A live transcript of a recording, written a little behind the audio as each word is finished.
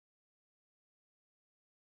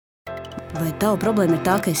Vai tava problēma ir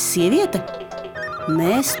tā, ka esi sieviete?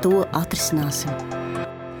 Mēs to atrisināsim.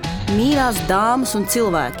 Mīļās dāmas un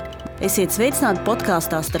cilvēki, esiet sveicināti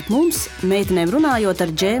podkāstā Starp mums, meitenēm runājot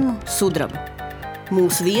ar Džemu Sudrabu.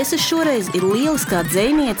 Mūsu viesis šoreiz ir lieliskā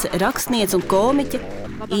dzejniece, rakstniece un komiķe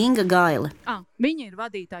Inga Gaile. Viņa ir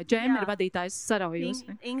vadītāja, Džema ir vadītājs Saraujos.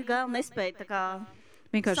 Inga Gaile nespēja tā kā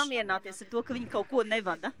samierināties ar to, ka viņa kaut ko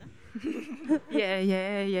nevada.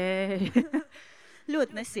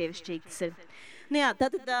 Ļoti nesievišķīgi tas ir. Nu jā,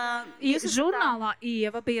 žurnālā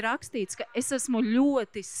Ieva bija rakstīts, ka es esmu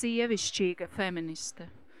ļoti sievišķīga feministe.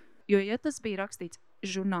 Jo, ja tas bija rakstīts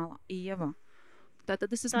žurnālā Ieva, tad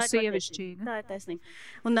es esmu sievišķīga. Tā ir taisnība.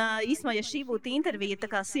 Un īstenībā, ja šī būtu intervija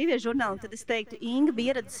tā kā sieviešu žurnāla, tad es teiktu, Inga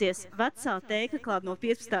bija ieradusies vecā tēkaklā no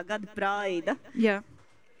 15. gada Praida. Jā.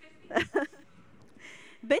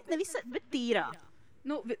 bet tīrā.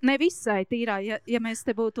 Nu, ne visai tīrā. Ja mēs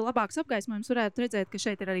te būtu labāks apgaismojums, varētu redzēt, ka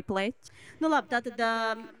šeit ir arī pleķi. Nu labi, tātad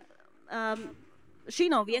šī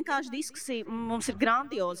nav vienkārši diskusija. Mums ir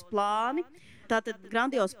grandiozi plāni. Tātad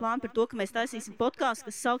grandiozi plāni par to, ka mēs taisīsim podkāstu,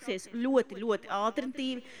 kas sauksies ļoti, ļoti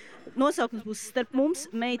alternatīvi. Nosaukums būs Starp mums,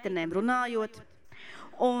 meitenēm runājot.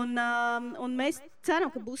 Un mēs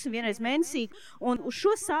ceram, ka būsim vienreiz mēnesī. Un uz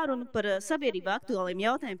šo sarunu par sabiedrībā aktuāliem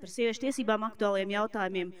jautājumiem, par sieviešu tiesībām aktuāliem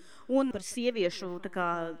jautājumiem un par sieviešu tā kā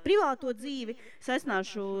privāto dzīvi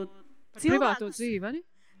saistināšu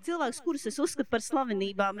cilvēkus, kurus es uzskatu par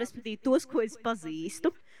slavenībām, respektīvi tos, ko es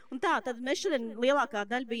pazīstu. Un tad mēs šodien lielākā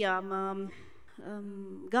daļa bijām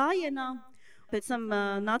gājienā. Pēc tam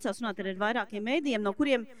nācās runāt ar vairākiem mēdījiem, no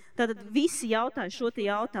kuriem tātad visi jautāja šo te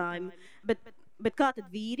jautājumu. Bet kā tad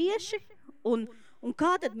vīrieši un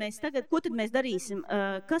kā tad mēs tagad, ko tad mēs darīsim?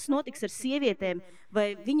 Kas notiks ar sievietēm?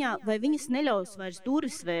 Vai viņas neļaus vairs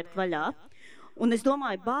durvis vērt vaļā? Un es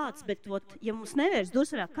domāju, bet ja mums nevērs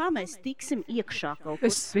durvis vaļā, kā mēs tiksim iekšā kaut kur?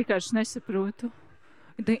 Es vienkārši nesaprotu.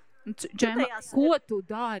 Džema, ko tu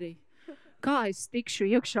dari? Kā es tikšu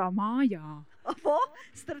iekšā mājā?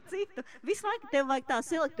 Starp citu, visu laiku tev vajag tās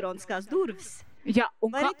elektroniskās durvis. Jā,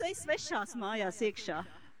 vai arī tu esi svešās mājās iekšā?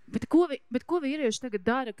 Bet ko vīrieši tagad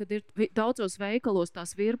dara, kad ir daudzos veikalos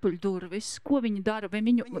tās virpuļu durvis? Ko viņi dara? Vai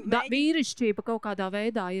viņu vīrišķība kaut kādā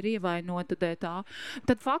veidā ir ievainota tā?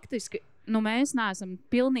 Tad faktiski mēs neesam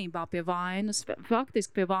pilnībā pie vainas.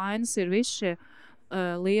 Faktiski pie vainas ir visi šie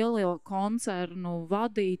lielie koncernu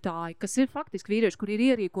vadītāji, kas ir faktiski vīrieši, kur ir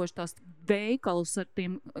ierīkojuši tās veikalus ar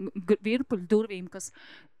tiem virpuļu durvīm, kas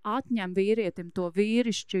atņem vīrietim to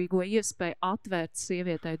vīrišķīgo iespēju atvērt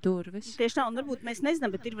sievietei durvis. Tieši tā, un varbūt mēs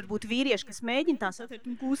nezinām, bet ir varbūt vīrieši, kas mēģina tās atvērt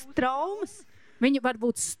un gūst traumas. Viņi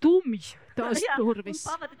varbūt stumj tās durvis.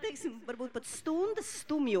 Un pavada, teiksim, varbūt pat stundas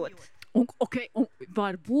stumjot. Un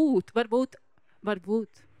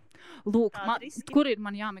varbūt. Lūk, kur ir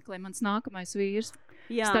man jāmeklē mans nākamais vīrs?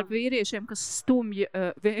 Jā. Starp vīriešiem, kas stumj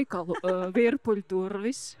veikalu virpuļu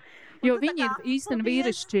durvis. Jo viņi ir īsteni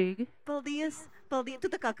vīrišķīgi. Paldies. Tu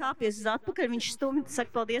tā kā kāpies uz atpakaļ, viņš stumj,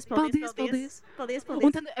 saka paldies.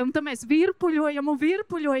 Un tad mēs virpuļojam,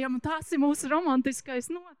 un tās ir mūsu romantiskais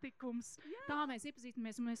notikums. Jā. Tā mēs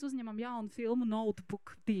iepazīstamies, un mēs uzņemam jaunu filmu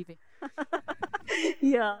Notebook 2.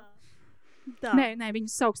 Jā. Tā. Nē,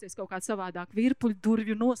 viņas sauksies kaut kā savādāk. Virpuļu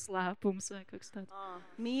durvju noslēpums vai kaut kas tāds.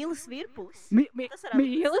 Mīles virpulis.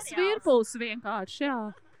 Mīles virpulis vienkārši, jā.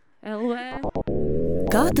 LV.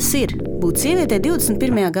 Kā tas ir būt sievietei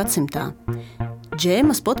 21. gadsimtā?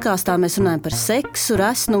 Džemas podkāstā mēs runājam par seksu,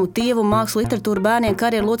 resnumu, tievu, mākslu, literatūru, bērniem,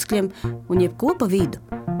 karjeru locekļiem un jebko pa vidu.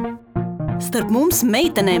 Starp mums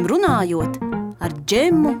meitenēm runājot ar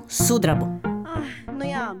Džemu Sudrabu.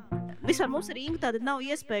 Jā. Vispār mums ar Ingu tāda nav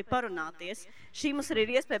iespēja parunāties. Šī mums arī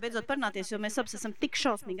ir iespēja beidzot parunāties, jo mēs abas esam tik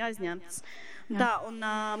šausmīgi aizņemtas.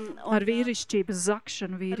 Ar vīrišķības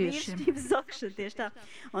zakšanu vīriešiem. Ar vīrišķības zakšanu, tieši tā.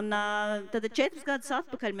 Un tad 4 gadus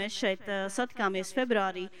atpakaļ mēs šeit satikāmies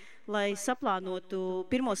februārī, lai saplānotu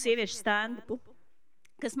pirmo sieviešu stand-upu,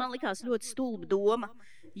 kas man likās ļoti stulba doma,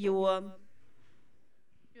 jo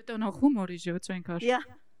tev nav humora izjūts vienkārši.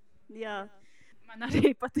 Jā. Man arī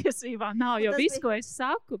patiesībā nav, jo viss, ko es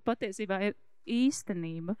saku, patiesībā ir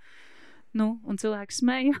īstenība. Un cilvēki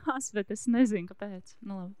smējās, bet es nezinu, kāpēc.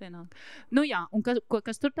 Labi, vienalga. Jā, un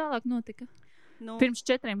kas tur tālāk notika? Pirms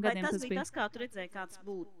 4 gadiem tas bija. Vai tas bija tas, kā tu redzēji, kāds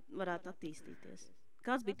varētu attīstīties?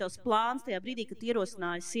 Kāds bija tavs plāns tajā brīdī, kad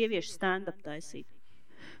ierosināji sieviešu stand-up taisīt?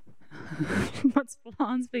 Mans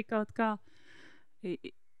plāns bija kaut kā...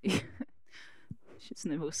 Šis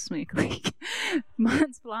nebūs smieklīgi.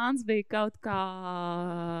 Mans plāns bija kaut kā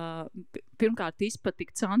pirmkārt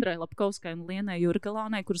izpatikt Sandrai Lapkovskai un Lienai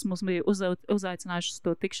Jurgalānai, kuras mums bija uzaicinājušas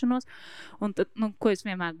to tikšanos. Un tad, ko es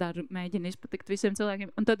vienmēr daru, mēģinu izpatikt visiem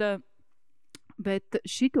cilvēkiem. Un tad Bet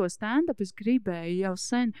šito stand-up es gribēju jau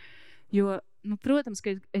sen, jo, protams,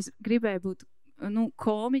 ka es gribēju būt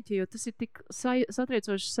komiķi, jo tas ir tik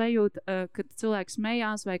satriecoši sajūta, kad cilvēks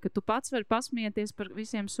smējās vai ka tu pats vari pasmieties par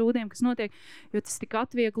visiem sūdiem, kas notiek, jo tas tik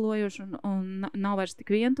atvieglojoši un nav vairs tik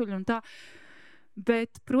vientuļi un tā.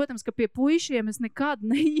 Bet, protams, ka pie puišiem es nekad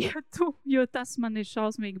neietu, jo tas man ir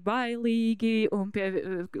šausmīgi bailīgi un pie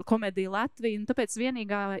komēdija Latvija, un tāpēc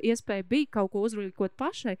vienīgā iespēja bija kaut ko uzrīkot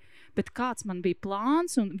pašai, bet kāds man bija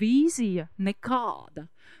plāns un vīzija nekāda.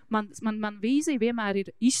 Man vīzija vienmēr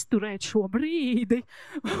ir izturēt šo brīdi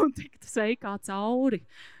un tikt sveikā cauri.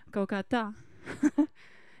 Kaut kā tā.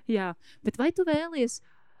 Jā, bet vai tu vēlies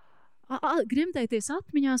gremdēties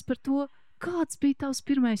atmiņās par to, kāds bija tavs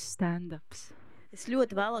pirmais stand-ups? Es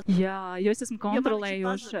ļoti vēlos. Jā, jo es esmu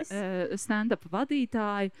kontrolējoša stand-up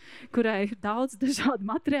vadītāja, kurai ir daudz dažādu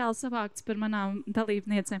materiālu savākts par manām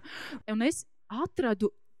dalībniecēm. Un es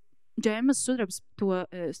atradu Džemas Sudrabs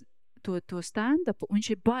to stand-upu, un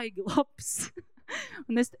viņš ir baigi labs.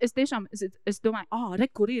 Un es tiešām, es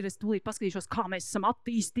domāju, kur ir, es tūlīt paskatīšos, kā mēs esam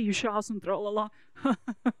attīstījušās un trolalā.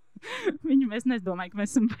 Mēs nedomāju, ka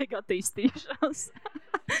mēs esam baigi attīstījušās.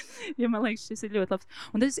 Jo man liekas, šis ir ļoti labs.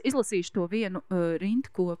 Un es izlasīšu to vienu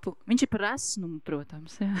rindkopu. Viņš ir par esnumu,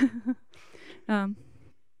 protams.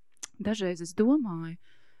 Dažreiz es domāju,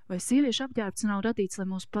 vai sieviešu apģērbs nav radīts, lai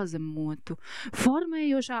mūs pazemotu.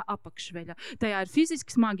 Formējošā apakšveļa. Tajā ir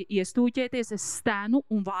fiziski smagi iestūķēties, es stēnu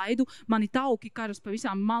un vaidu, mani tauki karas pa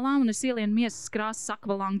visām malām un es ielienu miesas krāsas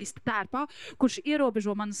akvalangista tērpā, kurš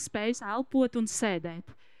ierobežo manas spējas elpot un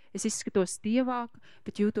sēdēt. Es izskatos stievāka,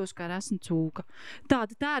 bet jūtos kā esmu cūka.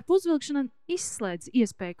 Tāda tērpa uzvilkšana izslēdz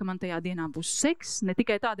iespēju, ka man tajā dienā būs seks, ne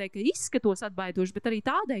tikai tādēļ, ka izskatos atbaidoši, bet arī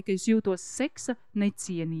tādēļ, ka es jūtos seksa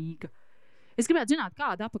necienīga. Es gribētu zināt,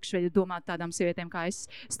 kāda apakšveļa domāt tādām sievietēm kā es.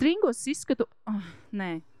 Stringos izskatu...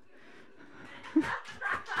 nē.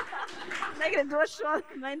 Negribu dot šo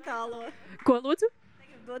mentālo... Ko, lūdzu?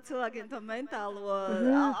 Dot cilvēkiem to mentālo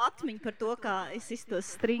atmiņu par to, kā es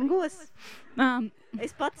iztos stringos.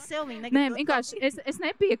 Es pati sev viņu negribu. Nē, vienkārši es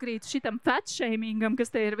nepiekrītu šitam fatshamingam,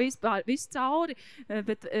 kas te ir vispār viss cauri,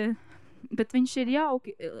 bet viņš ir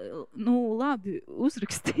jauki, labi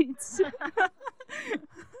uzrakstīts.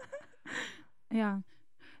 Jā.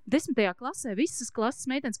 10. klasē visas klases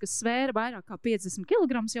meitenes, kas svēra vairāk kā 50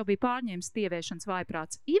 kg, jau bija pārņēmis tieviešanas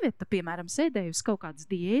vājprāts. Iveta, piemēram, sēdēja uz kaut kādas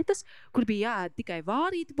diētas, kur bija jāēd tikai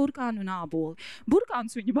vārīti burkāni un āboli.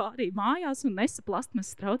 Burkānus viņa vārīja mājās un nesa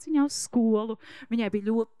plastmasas trauciņā uz skolu. Viņai bija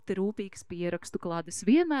ļoti rūpīgas pierakstu klādes.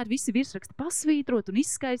 Vienmēr visi virsraksti pasvītrot un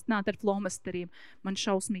izskaistināt ar flomasteriem. Man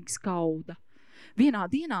šausmīgi skauda. Vienā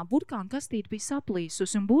dienā burkāna kastīte bija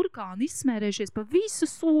saplīsusi un burkāni izsmērējušies pa visu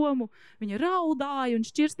somu. Viņa raudāja un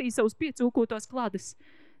šķirstīja savus piecūkotos klades.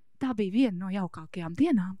 Tā bija viena no jaukākajām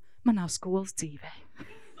dienām manā skolas dzīvē.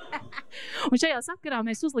 Un šajā sakarā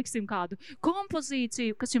mēs uzliksim kādu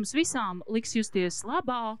kompozīciju, kas jums visām liks justies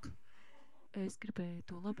labāk. Es gribēju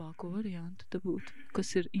to labāko variantu dabūt,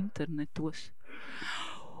 kas ir internetos.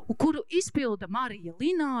 Un kuru izpilda Marija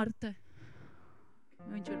Linārte.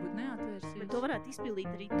 Viņš varbūt neatvērsies. Bet to varētu izpildīt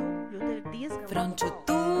arī tu, jo te ir diezgan... Franču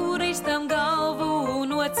turistam galvu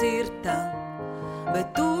nocirta, bet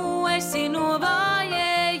tu esi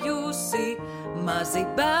novājējusi. Mazi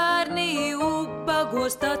bērni ubago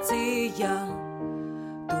stacijā.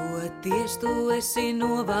 Toties tu esi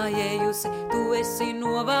novājējusi, tu esi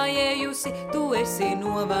novājējusi, tu esi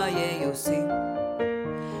novājējusi.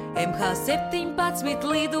 MH17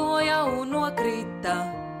 lidoja un nokrita,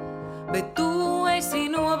 bet tu esi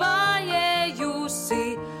novājējusi.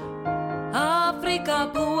 Āfrikā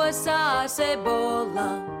plosās ebola.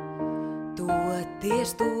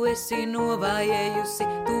 Toties tu esi novājējusi,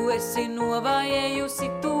 tu esi novājējusi,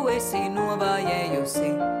 tu esi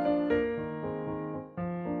novājējusi.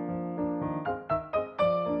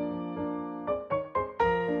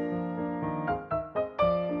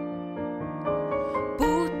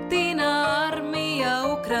 Putina armija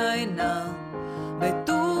Ukrainā, bet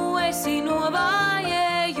tu esi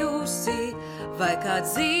novājējusi, vai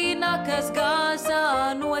kāds zina, kas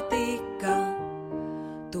Gāzā notika?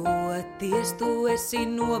 Toties tu esi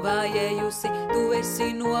novājējusi, tu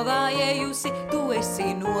esi novājējusi, tu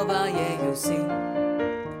esi novājējusi.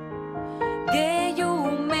 Geju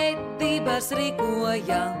medības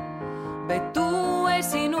rīkoja, bet tu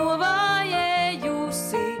esi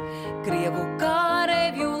novājējusi. Krievu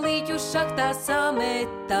kārevju līķu šaktā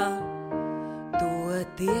sameta.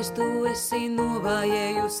 Toties tu esi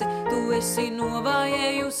novājējusi, tu esi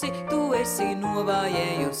novājējusi, tu esi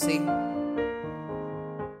novājējusi.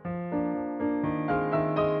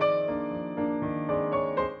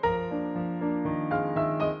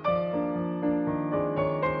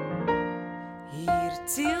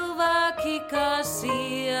 cilvēki, kas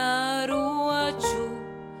ieroču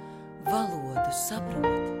valodu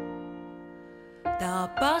saprot. Tā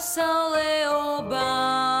pasaulē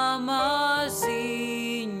Obama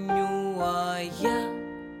ziņoja,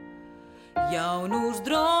 jaunus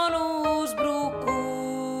dronu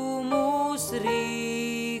uzbrukumus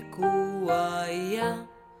rīkoja.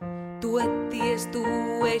 Toties tu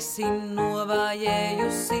esi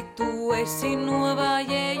novājējusi, tu esi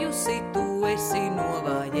novājējusi, tu esi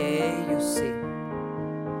novājējusi.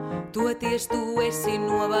 Toties tu esi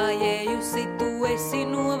novājējusi, tu esi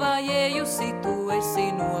novājējusi, tu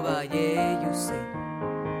esi novājējusi.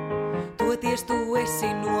 Toties tu esi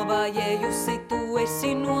novājējusi, tu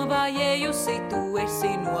esi novājējusi, tu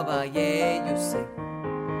esi novājējusi.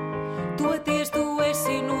 Toties tu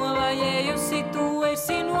esi novājējusi, tu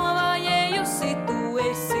esi novājējusi, tu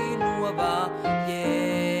esi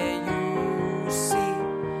novājējusi,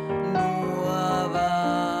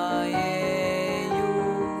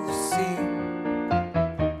 novājējusi.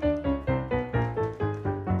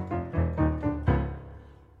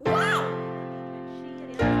 Wow!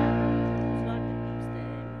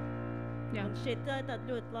 Jā. Un šeit tā ir tāda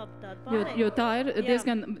ļoti laba tāda Jo, pārēja. jo tā ir Jā.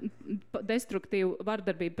 diezgan destruktīva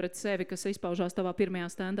vardarbība pret sevi, kas izpaužās tavā pirmajā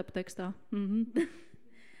stand-up tekstā.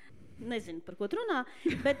 Nezinu, par ko tu runā,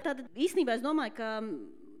 bet tad īstenībā es domāju, ka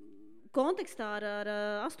kontekstā ar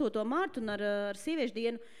 8. martu un ar sieviešu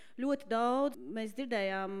dienu ļoti daudz mēs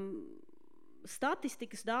dzirdējām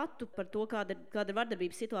statistikas datu par to, kāda ir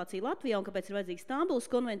vardarbības situācija Latvijā un kāpēc ir vajadzīga Stambulas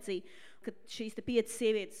konvencija, ka šīs 5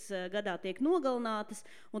 sievietes gadā tiek nogalinātas.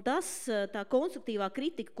 Un tas, tā konstruktīvā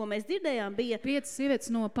kritika, ko mēs dzirdējām, bija 5 sievietes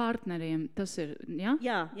no partneriem, tas ir, ja?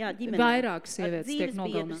 jā, ģimenē. Vairāk sievietes tiek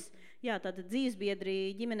nogalinātas. Jā, tātad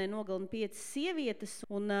dzīvesbiedri ģimenē nogalina 5 sievietes,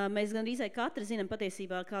 un mēs gandrīz katrs zinām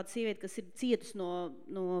patiesībā kādu sievieti, kas ir cietusi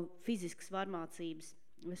no fiziskas varmācības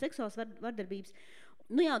vai seksuālas vardarbības.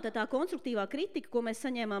 Nu jā, tā konstruktīvā kritika, ko mēs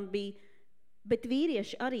saņēmām, bija, bet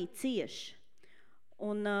vīrieši arī cieš.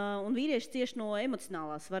 Un vīrieši cieš no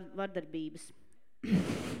emocionālās vardarbības.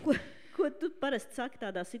 Ko tu parasti saki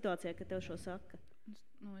tādā situācijā, kad tev šo saka?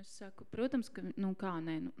 Nu, es saku, protams, ka,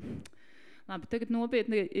 Labi, tagad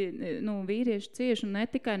nopietni, vīrieši cieši un ne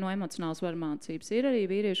tikai no emocionālas varmācības. Ir arī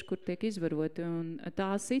vīrieši, kur tiek izvaroti. Un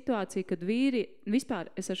tā situācija, kad vispār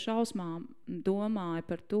es ar šausmām domāju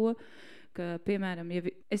par to, ka, piemēram,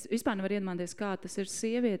 es vispār nevaru iedomāties, kā tas ir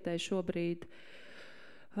sievietei šobrīd,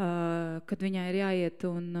 kad viņai ir jāiet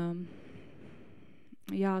un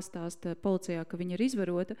jāstāsta policijā, ka viņa ir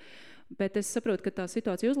izvarota. Bet es saprotu, ka tā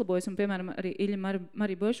situācija uzlabojas, un, piemēram, arī Iļa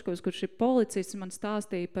Marija Boškovs, kurš ir policists, man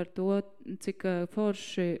stāstīja par to, cik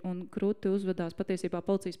forši un krūti uzvedās patiesībā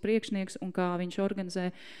policijas priekšnieks, un kā viņš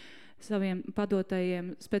organizē saviem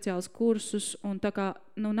padotajiem speciālus kursus, un tā kā,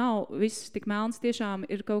 nav viss tik melns, tiešām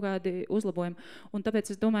ir kaut kādi uzlabojumi. Un tāpēc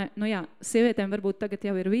es domāju, sievietēm varbūt tagad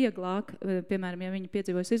jau ir vieglāk, piemēram, ja viņi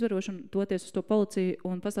piedzīvojas izvarošanu, doties uz to policiju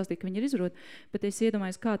un pastāstīt, ka viņi ir izvaroti, bet es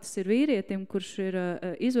iedomājos, kā tas ir vīrietim, kurš ir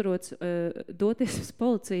izvarots, doties uz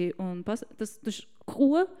policiju un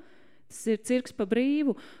ko? Tas ir cirks pa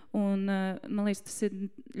brīvu, un man liekas, tas ir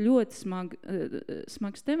ļoti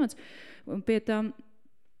smags temats. Un pie tām,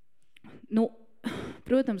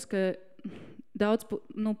 protams, ka daudz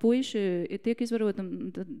puiši tiek izvarot, un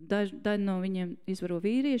daļa no viņiem izvaro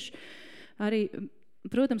vīrieši. Arī,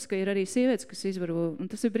 protams, ka ir arī sievietes, kas izvaro, un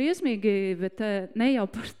tas ir briesmīgi, bet ne jau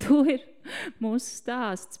par to ir mūsu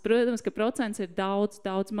stāsts. Protams, ka procents ir daudz,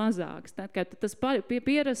 daudz mazāks. Tad, kad tas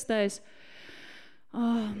pierastais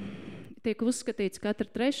tiek uzskatīts katra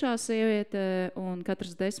 3. sieviete un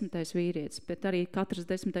katrs 10. vīrietis, bet arī katrs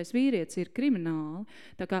 10. vīrietis ir krimināli.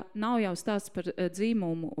 Tā kā nav jau stāsts par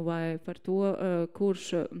dzīmumu vai par to,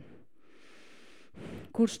 kurš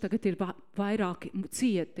tagad ir vairāk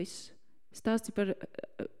cietis. Stāsts par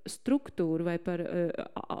struktūru vai par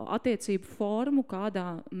attiecību formu,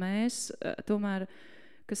 kādā mēs tomēr,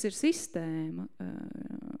 kas ir sistēma,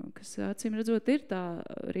 kas acīm redzot ir tā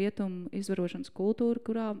rietumu izvarošanas kultūra,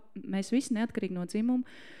 kurā mēs visi neatkarīgi no dzimuma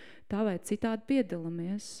tā vai citādi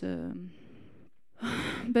piedalāmies.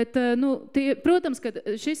 Bet, protams, ka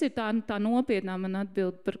šis ir tā nopietnā man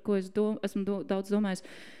atbild, par ko es esmu daudz domājis,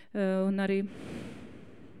 un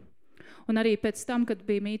arī pēc tam, kad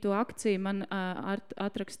bija mītu akcija, man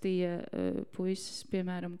atrakstīja puisis,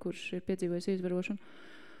 piemēram, kurš ir piedzīvojis izvarošanu.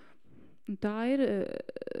 Tā ir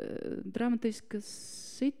dramatiska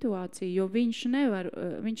situācija, jo viņš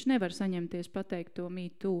nevar saņemties pateikt to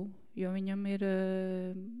mītu, jo viņam ir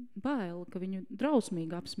bail, ka viņu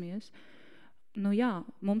drausmīgi apsmies.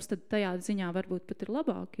 Mums tad tajā ziņā varbūt pat ir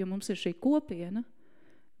labāk, jo mums ir šī kopiena.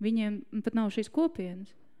 Viņiem pat nav šīs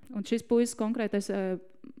kopienas. Un šis puisis konkrētais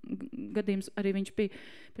gadījums arī viņš bija,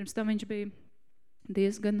 pirms tam viņš bija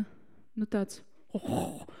diezgan, tāds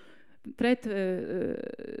pret,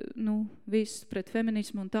 visu pret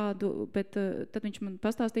feminismu un tādu, bet tad viņš man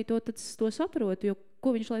pastāstīja to, tad es to saprotu, jo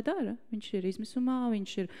ko viņš lai dara? Viņš ir izmisumā,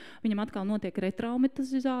 viņam atkal notiek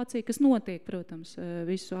retraumatizācija, kas notiek, protams,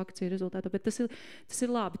 visu akciju rezultātā, bet tas ir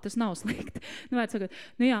labi, tas nav slikti. Vērts sakot,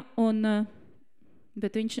 jā,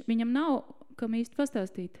 bet viņam nav, kam īsti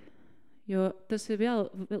pastāstīt. Jo tas ir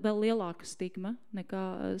vēl lielāka stigma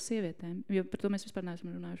nekā sievietēm, jo par to mēs vispār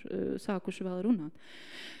neesam sākuši vēl runāt.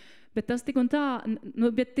 Bet tas tik un tā,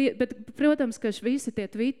 bet protams, ka visi tie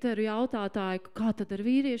Twitteru jautātāji, kā tad ar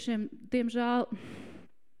vīriešiem, diemžēl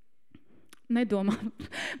nedomā.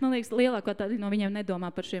 Man liekas, lielākā tāda no viņiem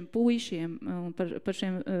nedomā par šiem puišiem, par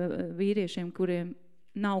šiem vīriešiem, kuriem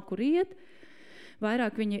nav kur iet.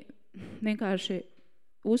 Vairāk viņi vienkārši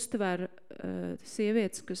uztver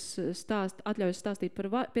sievietes, kas atļaujas stāstīt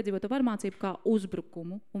par piedzīvoto varmācību kā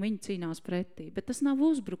uzbrukumu, un viņi cīnās pretī. Bet tas nav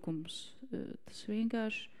uzbrukums.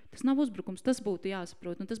 Tas nav uzbrukums. Tas būtu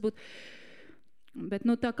jāsaprot. Un tas būtu, bet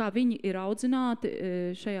tā kā viņi ir audzināti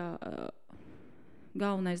šajā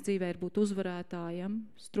galvenais dzīvē ir būt uzvarētājam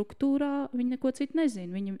struktūrā, viņi neko citu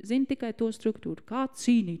nezina. Viņi zina tikai to struktūru. Kā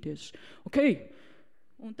cīnīties?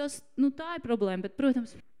 Un tas, tā ir problēma, bet,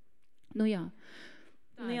 protams, jā.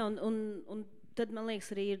 Un tad, man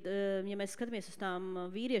liekas, arī ir, ja mēs skatāmies uz tām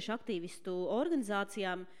vīriešu aktīvistu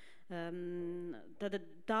organizācijām, tad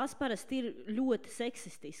tās parasti ir ļoti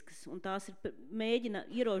seksistiskas, un tās mēģina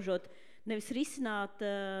ierobežot, nevis risināt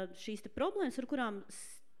šīs te problēmas, ar kurām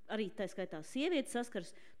arī tā skaitā sievietes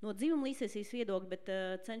saskars no dzimuma līdztiesības viedokļa, bet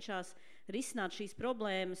cenšas risināt šīs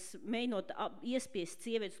problēmas, mēģinot iespiest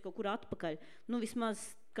sievietes kaut kur atpakaļ,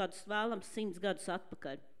 vismaz kādus vēlams 100 gadus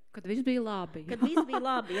atpakaļ. Kad viss bija labi. Kad viss bija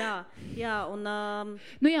labi, jā. Un,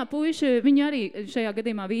 puiši, viņi arī šajā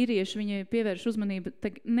gadījumā vīrieši, viņi pievērš uzmanību,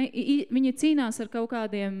 viņi cīnās ar kaut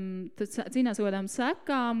kādām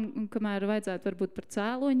sekām, kamēr vajadzētu varbūt par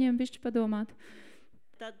cēloņiem bišķi padomāt.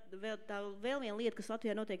 Tad vēl viena lieta, kas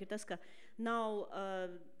Latvijā notiek, ir tas, ka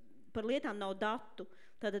par lietām nav datu.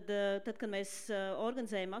 Tad, kad mēs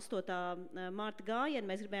organizējam 8. Mārta gājienu,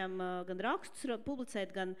 mēs gribējām gan rakstus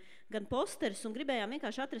publicēt, gan posterus, un gribējām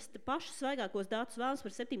vienkārši atrast pašus svaigākos datus vēlams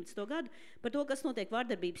par 17. gadu, par to, kas notiek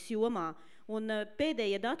vardarbības jomā. Un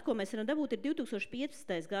pēdējie dati, ko mēs varam dabūt, ir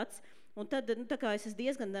 2015. gads. Un tad, tā kā es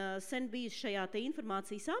diezgan sen bijusi šajā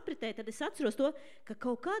informācijas apritē, tad es atceros to, ka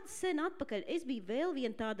kaut kāds sen atpakaļ es biju vēl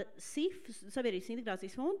viena tāda SIF, Sabiedrības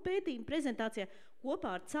integrācijas fonda pētījuma prezentācijā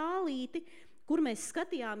kopā ar Cālīti, kur mēs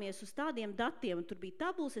skatījāmies uz tādiem datiem, un tur bija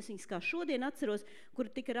tabulas, es viņas kā šodien atceros, kur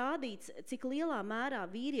tika rādīts, cik lielā mērā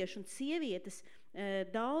vīrieši un sievietes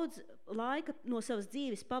daudz laika no savas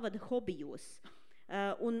dzīves pavada hobijos.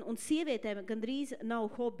 Un sievietēm gandrīz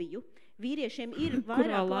nav hobiju. Vīriešiem ir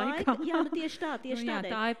vairāk laika. Jā, tieši tādēļ.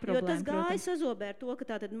 Tā ir problēma, jo tas gāja sazobē ar to, ka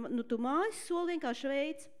tātad, tu mājas soli vienkārši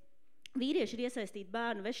veids. Vīrieši ir iesaistīti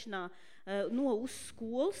bērnu vešanā uz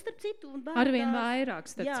skolu, starp citu. Arvien vairāk,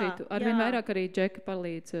 starp citu. Arvien vairāk arī džeki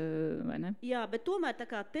palīdz, vai ne? Jā, bet tomēr tā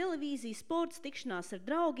kā televīzija, sports, tikšanās ar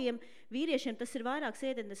draugiem, vīriešiem tas ir vairāk,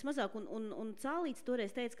 sievietēm mazāk. Un Cālīts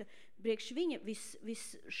toreiz teica, ka priekš viņa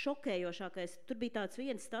visšokējošākais, tur bija tāds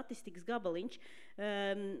viens statistikas gabaliņš,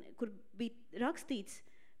 kur bija rakstīts,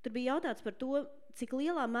 tur bija jautāts par to, cik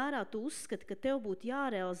lielā mērā tu uzskati, ka tev būtu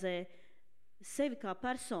jārealizē sevi kā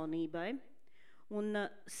personībai, un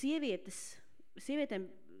sievietes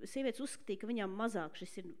uzskatīja, ka viņām mazāk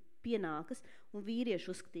šis ir pienākas, un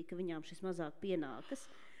vīrieši uzskatīja, ka viņām šis mazāk pienākas.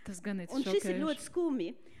 Tas gan ir un šis ir ļoti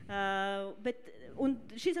skumji. Un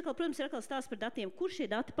šis atkal, protams, ir atkal stāsts par datiem. Kur šie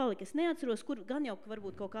dati palika? Es neatceros, kur gan jau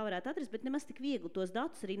varbūt kaut kā varētu atrast, bet nemaz tik viegli tos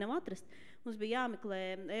datus arī nav atrast. Mums bija jāmeklē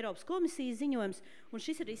Eiropas komisijas ziņojums, un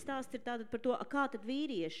šis arī stāsts ir tātad par to, kā tad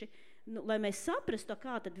vīrieši, lai mēs saprastu,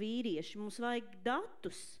 kā tad vīrieši, mums vajag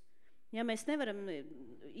datus. Ja mēs nevaram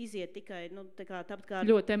iziet tikai, tāpat kā...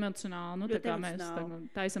 Ļoti emocionāli, tā kā mēs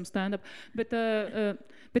taisam stand-up. Bet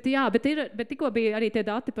tikko bija arī tie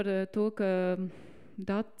dati par to, ka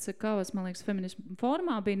Dace Kavas, man liekas, feminismu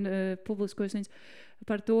formā bija publiskojas viņas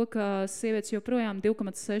par to, ka sievietes joprojām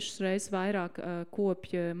 2,6 reizes vairāk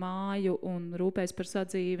kopja māju un rūpējas par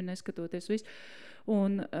sadzīvi, neskatoties visu.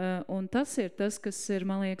 Un tas ir tas, kas ir,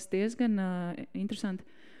 man liekas, diezgan interesanti.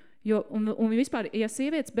 Jo, un vispār, ja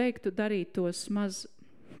sievietes beigtu darīt tos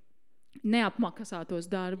neapmaksātos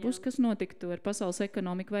darbus, kas notiktu ar pasaules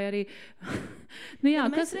ekonomiku, vai arī...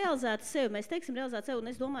 Mēs realizētu sevi, mēs teiksim realizētu sevi,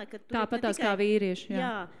 un es domāju, ka... Tāpatās kā vīrieši,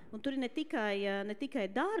 jā. Un tur ir ne tikai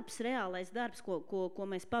darbs, reālais darbs, ko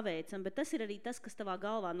mēs paveicam, bet tas ir arī tas, kas tavā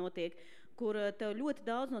galvā notiek, kur tev ļoti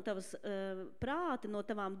daudz no tavas prāta, no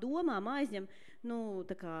tavām domām aizņem,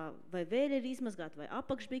 tā kā vai vēl ir izmazgāt, vai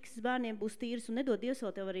apakšbikses bērniem būs tīras, un nedod Dievs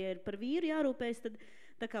vēl tev arī par vīru jārūpējas, tad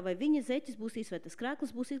tā kā vai viņa zeķis būs īs, vai tas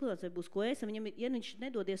krēklis būs izglītots, vai būs ko ēst, viņam, ja viņš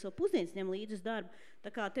nedodies vēl pusdienas ņem līdzi uz darbu, tā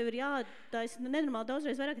kā tev ir jātaisa nenormāli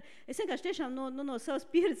daudzreiz vairāk. Es vienkārši tiešām no savas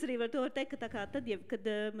pieredzes arī var teikt, ka tā kā tad, kad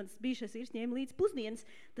mans bijušais vīrs ņēma līdzi pusdienas,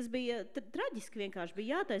 tas bija traģiski vienkārši,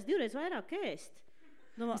 bija jātaisa 2 reizes vairāk ēst.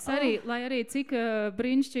 Lai arī cik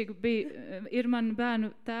brīnišķīgi ir man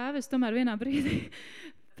bērnu tēvis, tomēr vienā brīdī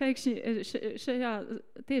pēkšņi šajā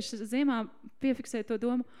tieši ziemā piefiksēja to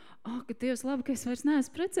domu, ka Dievs labi, ka es vairs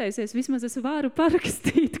neesmu precējusies, vismaz es varu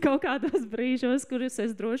parakstīt kaut kādos brīžos, kurus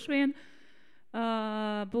es droši vien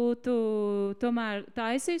būtu tomēr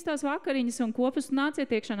taisījis tās vakariņas un kopus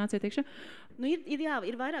nāciet iekšā.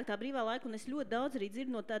 Ir vairāk tā brīvā laika, un es ļoti daudz arī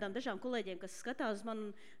dzirdu no tādām dažām kolēģiem, kas skatās uz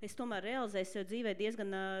mani, es tomēr realizēju sev dzīvē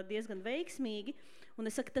diezgan veiksmīgi. Un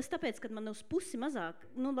es saku, tas tāpēc, kad man uz pusi mazāk,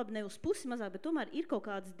 ne uz pusi mazāk, bet tomēr ir kaut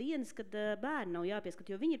kādas dienas, kad bērni nav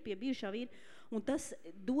jāpieskat, jo viņi ir pie bijušā vīra, un tas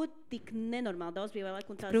dod tik nenormāli daudz brīvā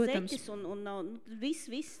laika, un tās zeķis, un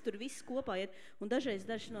viss kopā iet, un dažreiz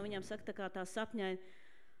daži no viņām saka tā sapņai,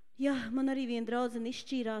 jā, man arī viena draudzene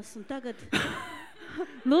izšķīrās, un tagad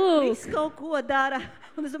viss kaut ko dara.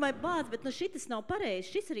 Un es domāju, bet šitas nav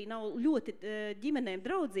pareizi. Šis arī nav ļoti ģimenēm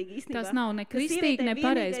draudzīgi īstenībā. Tas nav ne kristīgi, ne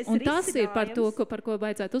pareizi. Un tas ir par to, par ko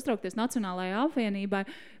vajadzētu uztraukties Nacionālajai apvienībai,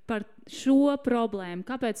 par šo problēmu.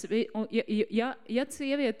 Kāpēc, ja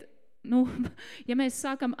sieviete, ja mēs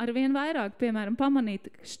sākam arvien vairāk, piemēram,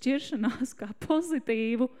 pamanīt šķiršanās kā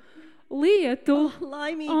pozitīvu lietu.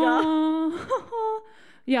 Laimīgā.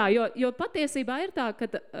 Jā, jo patiesībā ir tā,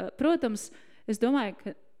 ka, protams, es domāju,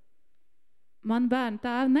 ka man bērnu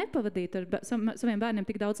tēvi nepavadītu ar saviem bērniem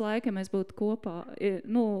tik daudz laika, ja mēs būtu kopā.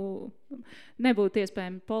 Nebūtu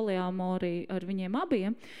iespējami poliamorija ar viņiem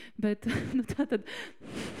abiem, bet tātad...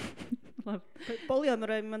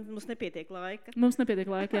 Poliamorija mums nepietiek laika. Mums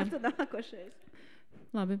nepietiek laika, jā. Tad nākošais.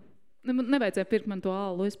 Labi. Nevajadzēja pirkt man to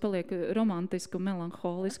alu, es palieku romantisku,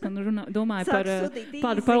 melanholisku un domāju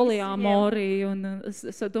par poliamoriju un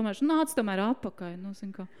es domāju, nāc tomēr apakai,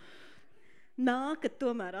 zin kā. Nākat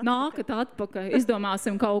tomēr atpakaļ. Nākat atpakaļ,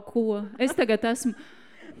 izdomāsim kaut ko. Es tagad esmu...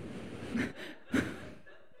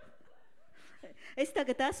 Es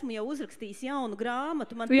tagad esmu jau uzrakstījis jaunu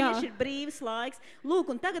grāmatu, man tieši ir brīvs laiks.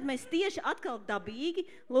 Lūk, un tagad mēs tieši atkal dabīgi,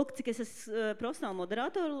 lūk, cik es esmu profesionāli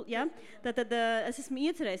moderatoru, ja? Tad es esmu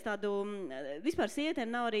iecerējis tādu, vispār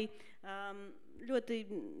sievietēm nav arī ļoti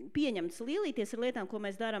pieņemts lielīties ar lietām, ko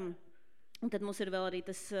mēs daram. Un tad mums ir vēl arī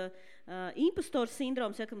tas impostoru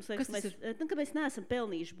sindroms, ja, ka mums liekas, ka mēs neesam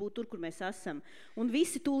pelnījuši būt tur, kur mēs esam. Un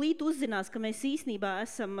visi tūlīt uzzinās, ka mēs īstenībā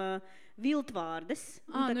esam viltvārdes.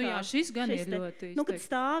 Jā, šis gan ir ļoti izteikti. Kad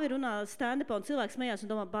stāvi runā stand-upā un cilvēks smējās un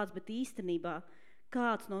domā, bet īstenībā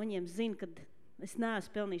kāds no viņiem zina, kad es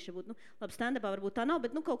neesmu pelnījuši būt. Labi, stand-upā varbūt tā nav,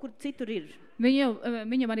 bet kaut kur citur ir.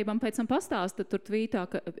 Viņam arī man pēc tam pastāsta tur tvītā,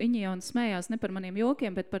 ka viņi jau smējās ne par maniem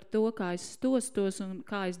jokiem, bet par to, kā es stostos un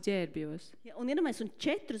kā es ģērbjos. Ja, un iedomājies, un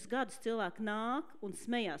 4 gadus cilvēki nāk un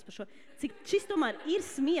smējās par šo. Cik šis tomēr ir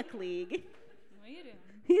smieklīgi. Ir jau.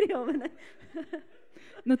 Ir jau, vai ne?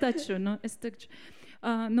 Es taču.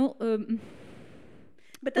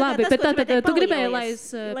 Labi, bet tātad tu gribēji, lai es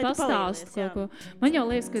pastāstu kaut ko. Man jau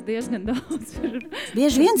liekas, ka diezgan daudz ir.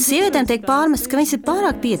 Bieži vien sievietēm tiek pārmests, ka viņas ir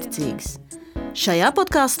pārāk pieticīgas. Šajā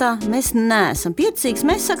podkāstā mēs neesam pieticīgas,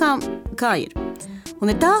 mēs sakām, kā ir.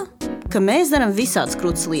 Un ir tā, ka mēs darām visādas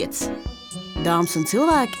krūtas lietas. Dāmas un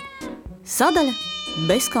cilvēki, sadaļa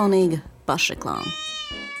bezkaunīga pašreklāma.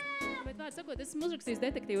 Esmu uzrakstījis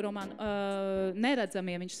detektīvu romānu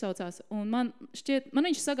Neredzamie, viņš saucās. Un man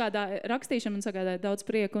viņš sagādāja, rakstīšana man sagādāja daudz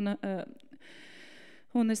prieku.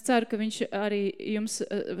 Un es ceru, ka viņš arī jums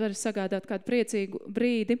var sagādāt kādu priecīgu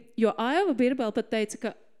brīdi. Jo Aiva Birbele pat teica,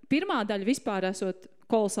 ka pirmā daļa vispār esot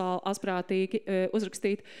kolosāli asprātīgi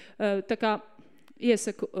uzrakstīt. Tā kā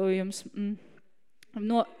iesaku jums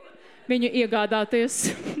viņu iegādāties.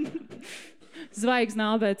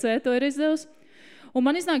 Zvaigznā ABC to ir izdevusi. Un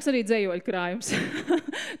man iznāks arī dzējoļu krājums.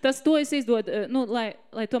 To es izdodu,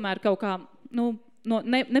 lai tomēr kaut kā,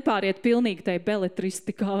 nepāriet pilnīgi tai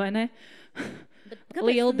beletristikā, vai ne?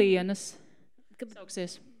 Lieldienas.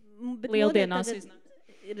 Sauksies. Lieldienās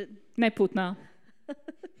iznāks. Neputnā.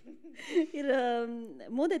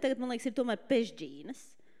 Modē tagad, man liekas, ir tomēr pežģīnas.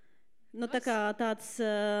 Nu, tā kā tāds,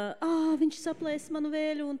 viņš saplēs manu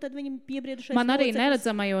vēļu, un tad viņam piebriedušais Man arī loceklis.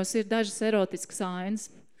 neredzamajos ir dažas erotiskas ainas.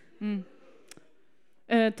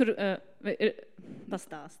 Tur,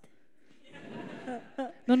 Pastāsti.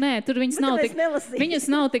 nu nē, tur viņas Bet nav, tāpēc nelasīju. viņas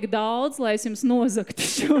nav tik daudz, lai es jums nozaktu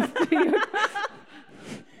šobrīd.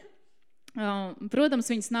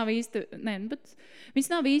 Protams, viņas nav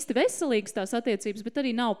īsti veselīgas tās attiecības, bet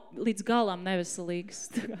arī nav līdz galam neveselīgas.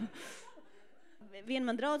 Viena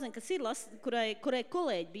man draudzene, kas ir, kurai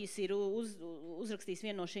kolēģi bijusi ir uzrakstījis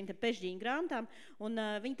vienu no šīm te pešģīņu grāmatām, un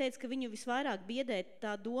viņa teica, ka viņu visvairāk biedē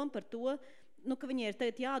tā doma par to, ka viņai ir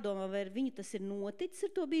tagad jādomā, vai ar viņu tas ir noticis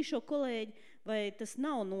ar to bijušo kolēģi, vai tas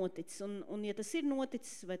nav noticis. Un ja tas ir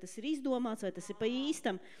noticis, vai tas ir izdomāts, vai tas ir pa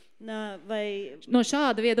īstam, vai... No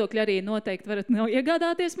šāda viedokļa arī noteikti varat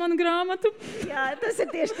iegādāties manu grāmatu. Jā, tas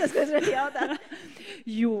ir tieši tas, ko es varu jautāt.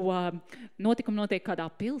 Jo notikumi notiek kādā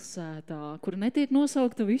pilsētā, kur netiek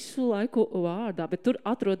nosaukta visu laiku vārdā, bet tur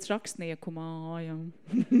atrodas rakstnieku māja.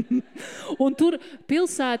 Un tur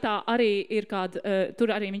pilsētā arī ir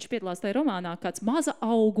tur arī viņš piedalās tajā romānā, kāds maza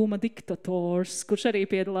auguma diktators, kurš arī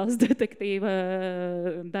piedalās detektīva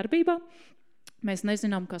darbībā. Mēs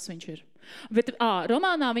nezinām, kas viņš ir. Bet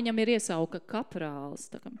romānā viņam ir iesauka kaprāls.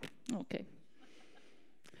 Okay.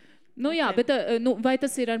 Nu jā, bet vai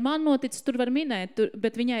tas ir ar mani noticis, tur var minēt,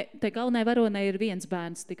 bet viņai, te galvenai varonai ir viens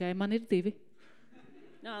bērns tikai, man ir 2.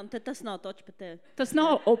 Jā, un tad tas nav toči pa tevi. Tas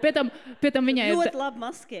nav, pie tam viņai ļoti labi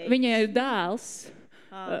maskēji. Viņai ir dēls.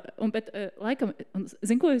 Bet laikam,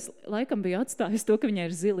 zin ko, es laikam biju atstājis to, ka viņai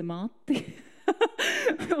ir zili mati.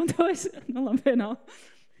 Un to es, labi, vienā.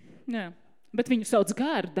 Jā. Bet viņu sauc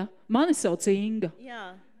Gerda, mani sauc Inga.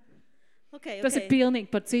 Jā. Okay. Tas ir pilnīgi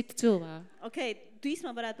par citu cilvēku. Okay. Tu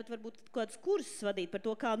īstenībā varētu pat varbūt kādus kursus vadīt par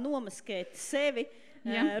to, kā nomaskēt sevi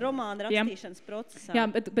romāna rakstīšanas procesā. Jā,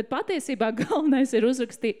 bet patiesībā galvenais ir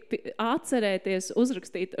atcerēties,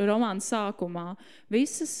 uzrakstīt romāna sākumā.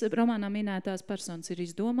 Visas romānā minētās personas ir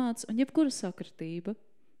izdomāts, un jebkura sakritība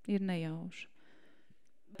ir nejauša.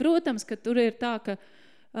 Protams, ka tur ir tā, ka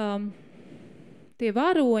tie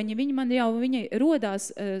varoņi, viņi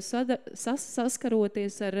rodās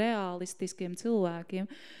saskaroties ar realistiskiem cilvēkiem.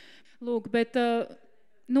 Lūk, bet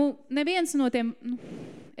neviens no tiem,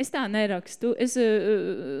 es tā nerakstu,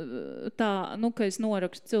 ka es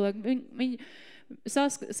norakstu cilvēku.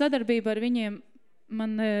 Sadarbība ar viņiem,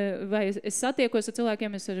 vai es satiekos ar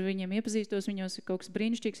cilvēkiem, es ar viņiem iepazīstos, viņos ir kaut kas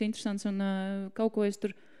brīnišķīgs, interesants, un kaut ko es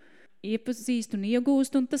tur iepazīstu un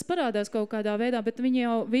iegūstu, un tas parādās kaut kādā veidā, bet viņi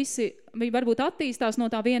jau viņi varbūt attīstās no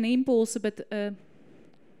tā viena impulsa, bet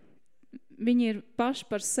viņi ir paši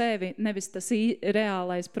par sevi, nevis tas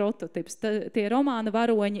reālais prototips. Tie romāna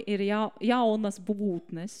varoņi ir jaunas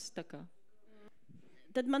būtnes. Tā kā.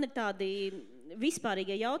 Tad man ir tādi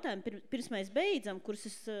vispārīgie jautājumi, pirms mēs beidzam, kurus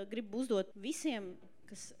es gribu uzdot visiem,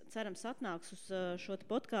 kas cerams atnāks uz šo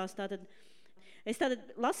podkāstu. Es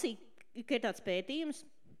lasīju, ka ir tāds pētījums,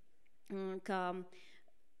 ka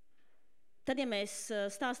tad, ja mēs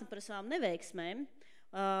stāstam par savām neveiksmēm,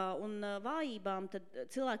 un vājībām, tad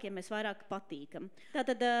cilvēkiem mēs vairāk patīkam.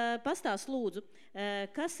 Tātad pastāst lūdzu,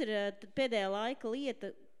 kas ir pēdējā laika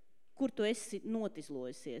lieta, kur tu esi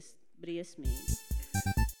notizlojusies briesmīgi?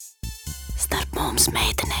 Starp mums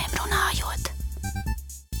meitenēm runājot.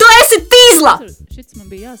 Tu esi tīzla! Šits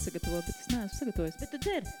man bija jāsagatavo, bet es neesmu sagatavojis. Bet tu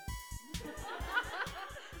dzer.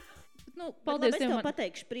 Paldies Tev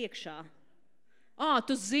pateikšu priekšā.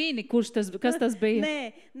 Tu zini, kas tas bija?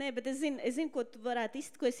 Nē, bet es zinu, ko tu varētu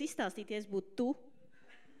ko es izstāstītu, ja es būtu tu.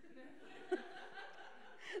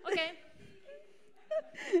 Ok.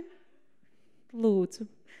 Lūdzu.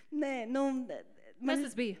 Nē, kas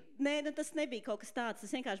tas bija? Nē, tas nebija kaut kas tāds.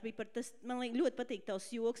 Tas vienkārši bija par tas, man ļoti patīk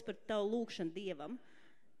tavs joks par tavu lūgšanu Dievam,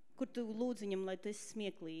 kur tu lūdz viņam, lai tu esi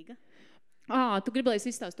smieklīga. Tu gribi, lai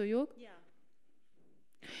es izstāstu to joku? Jā.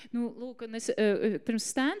 Lūk, pirms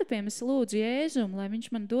stand-upiem es lūdzu Jēzum, lai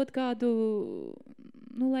viņš man dod kādu,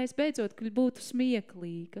 lai es beidzot būtu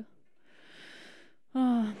smieklīga.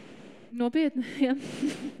 Nopietni, jā.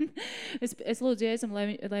 Es lūdzu Jēzum,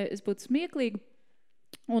 lai es būtu smieklīga,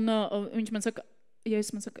 un viņš man saka,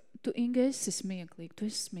 Jēzus man saka, tu, Inga, esi smieklīga, tu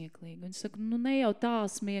esi smieklīga. Un es saku, ne jau tā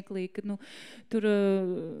smieklīga, ka tur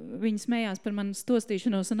viņi smējās par manu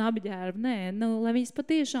stostīšanos un apģērbu. Nē, lai viņas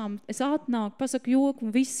patiešām, es atnāku, pasaku joku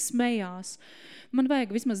un viss smējās. Man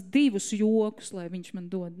vajag vismaz 2 jokus, lai viņš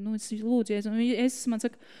man dod. Es lūdzu Jēzus, un Jēzus man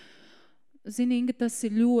saka, zini, Inga, tas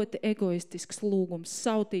ir ļoti egoistisks lūgums,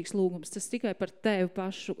 sautīgs lūgums, tas tikai par tevi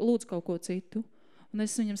pašu, lūdzu kaut ko citu. Un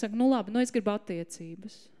es viņam saku, labi, es gribu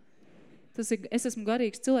attiecības. Es esmu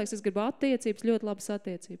garīgs cilvēks, es gribu attiecības, ļoti labas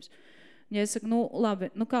attiecības. Ja es saku, labi,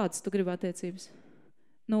 kādas tu gribi attiecības?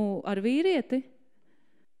 ar vīrieti.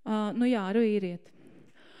 Jā, ar vīrieti.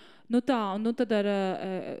 Tā, tad ar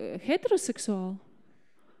heteroseksuālu.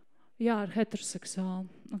 Jā, ar heteroseksuālu.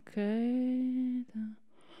 Tā.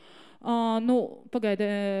 Pagaidi.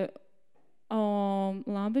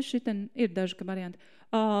 Labi, šiten ir daži varianti.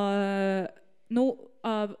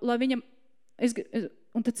 Lai viņam...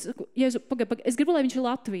 Un tad saku, Jēzu, pagaidi, es gribu, lai viņš ir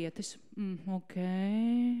latvietis.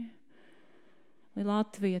 Lai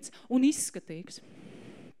latvietis. Un izskatīgs.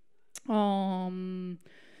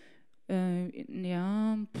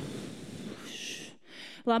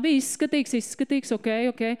 Labi, izskatīgs, ok.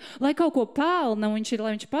 Lai kaut ko pelna, lai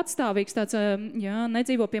viņš patstāvīgs, tāds,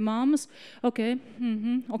 nedzīvo pie mammas. Ok.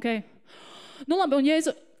 Labi, un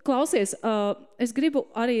Jēzu, klausies, es gribu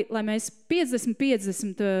arī, lai mēs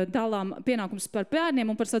 50-50 dalām pienākums par bērniem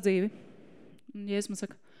un par sadzīvi. Un Jēzus man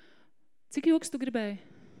saka, cik joks tu gribēji?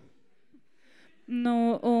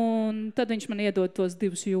 Un tad viņš man iedod tos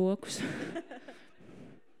 2 jokus.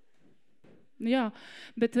 Jā,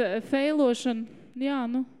 bet feilošana,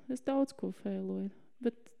 es daudz ko feiloju,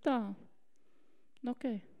 bet tā, ok.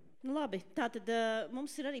 Labi, tātad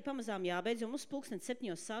mums ir arī pamazām jābeidz, jo mums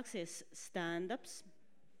 7:00 sāksies stand-ups.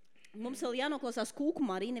 Mums vēl jānoklausās Kūku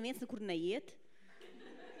Marija, neviens nekur neiet.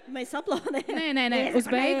 Mēs aplaudējam. Nē, uz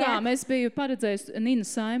beigām es biju paredzējis Nina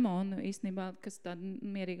Simonu īstenībā, kas tāda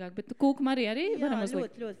mierīgāk, bet Kūku Marija arī varam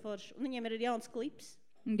uzlikt. Jā, ļoti forši. Un viņiem ir jauns klips.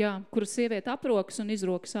 Jā, kuras sieviete aprokas un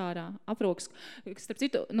izrokas ārā. Aprokas. Starp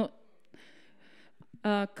citu,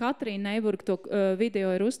 Katrīna Neiburga to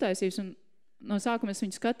video ir uztaisījusi, un no sākuma es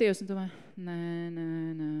viņu skatījos un domāju, nē,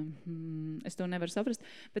 es to nevaru saprast.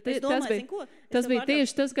 Bet tas bija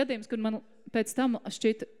tieši tas gadījums, kur man pēc tam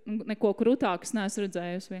šķita neko krūtākas neesmu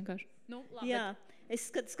redzējusi vienkārši. Jā, es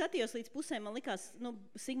skatījos līdz pusēm, man likās,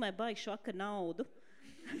 Sigmai baigi švaka naudu.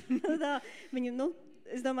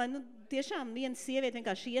 Es domāju, tiešām viena sieviete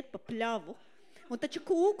vienkārši iet pa pļavu. Un taču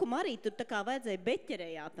Kūku arī tur tā kā vajadzēja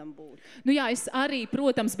beķerējā tam būt. Jā, es arī,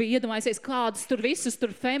 protams, biju iedomājusies, kādas tur visas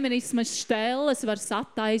tur feminismas šteles var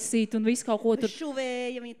sataisīt un visu kaut ko tur.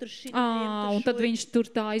 Šuvēja, viņi tur šitiem. Un tad viņš tur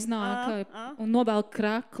tā iznāk un novelk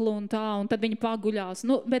kreklu un tā, un tad viņi paguļās.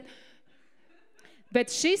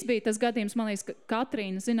 Bet šis bija tas gadījums, man liekas, ka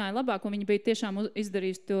Katrīna zināja labāk, un viņa bija tiešām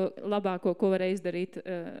izdarījusi to labāko, ko varēja izdarīt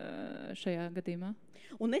šajā gadījumā.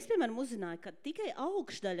 Un es, piemēram, uzzināju, ka tikai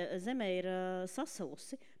augšdaļa zemē ir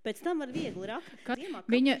sasalusi. Pēc tam var viegli rakt.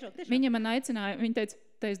 Viņa man aicināja, viņa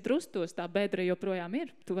teica, drustos tā bedra joprojām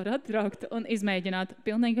ir. Tu vari atraukt un izmēģināt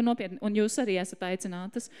pilnīgi nopietni. Un jūs arī esat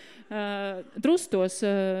aicinātas. Drustos,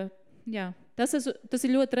 jā, tas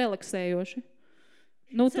ir ļoti relaksējoši.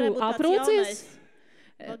 Tu aprocies.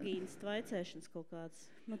 Vagīnas tvaicēšanas kaut kāds.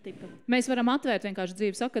 Mēs varam atvērt vienkārši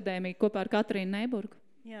dzīves akadēmiju kopā ar Katrīnu Neiburgu.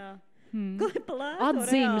 Jā.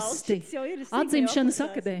 Atzimšanas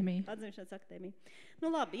akadēmija.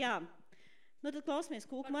 Labi, jā. Tad klausamies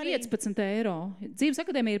Kūku Mariju. 15 eiro. Dzīves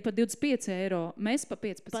akadēmija ir par 25 eiro. Mēs pa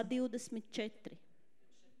 15. Pa 24.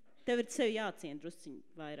 Tev ir sevi jāciena drusciņ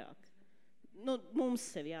vairāk. Mums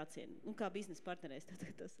sevi jāciena. Kā biznesa partnerēs.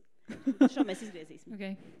 Šo mēs izgriezīsim.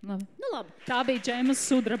 Okay, labi. Labi. Tā bija Džēmas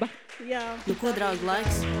Sudraba. Jā. Ko, draugi,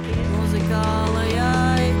 laiks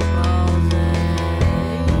muzikālajai pauzē.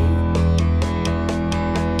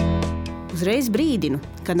 Uzreiz brīdinu,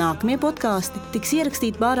 ka nākamie podkāsti tiks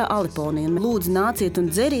ierakstīti Bārā Aliponī un lūdzu nāciet un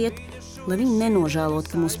dzeriet, lai viņi nenožēlot,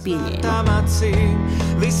 ka mūs pieņēma.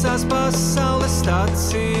 Visās pasaules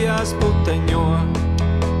stācijās puteņo.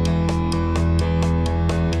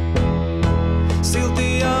 Silti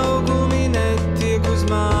augumi netiek uz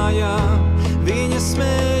mājām, viņas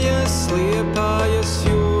smējas Liepājas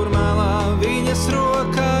jūrmalā, viņas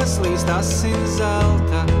rokās līst asins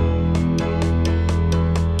zelta.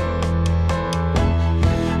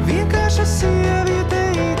 Vienkārša sieviete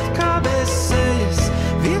it kā bez sejas,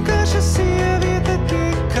 vienkārša sieviete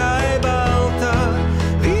tikai balta.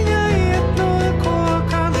 Viņa iet no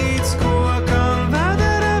koka līdz kokam,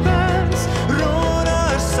 vēdera bērns runā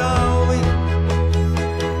ar sauli.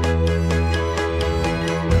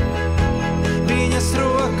 Viņas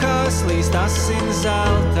rokās līst asins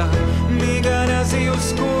zelta, migana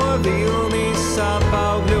zivs, ko vilnīs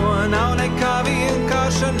apaugļo. Nav nekā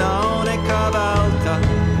vienkārša, nav nekā velta.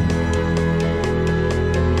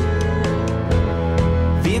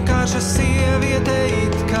 Vienkārša sieviete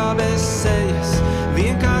it kā bez sejas,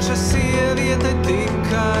 vienkārša sieviete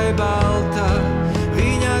tikai balta.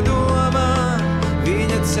 Viņa domā,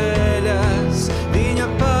 viņa ceļas, viņa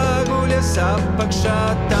paguļas apakšā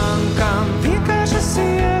tankam. Vienkārša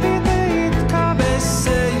sieviete it kā bez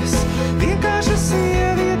sejas, vienkārša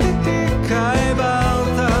sieviete tikai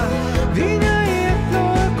balta. Viņa iet no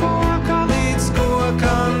koka līdz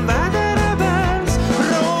kokam,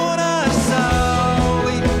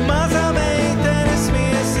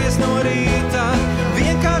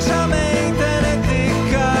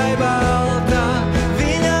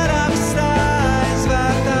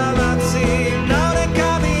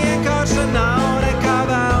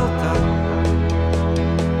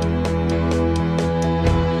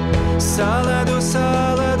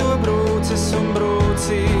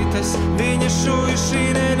 zāles, viņa šūj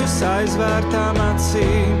šīneņus aizvērtām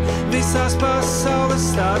acīm. Visās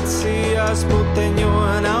pasaules stācijās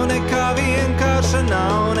puteņo, nav nekā vienkārša,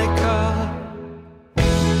 nav nekā.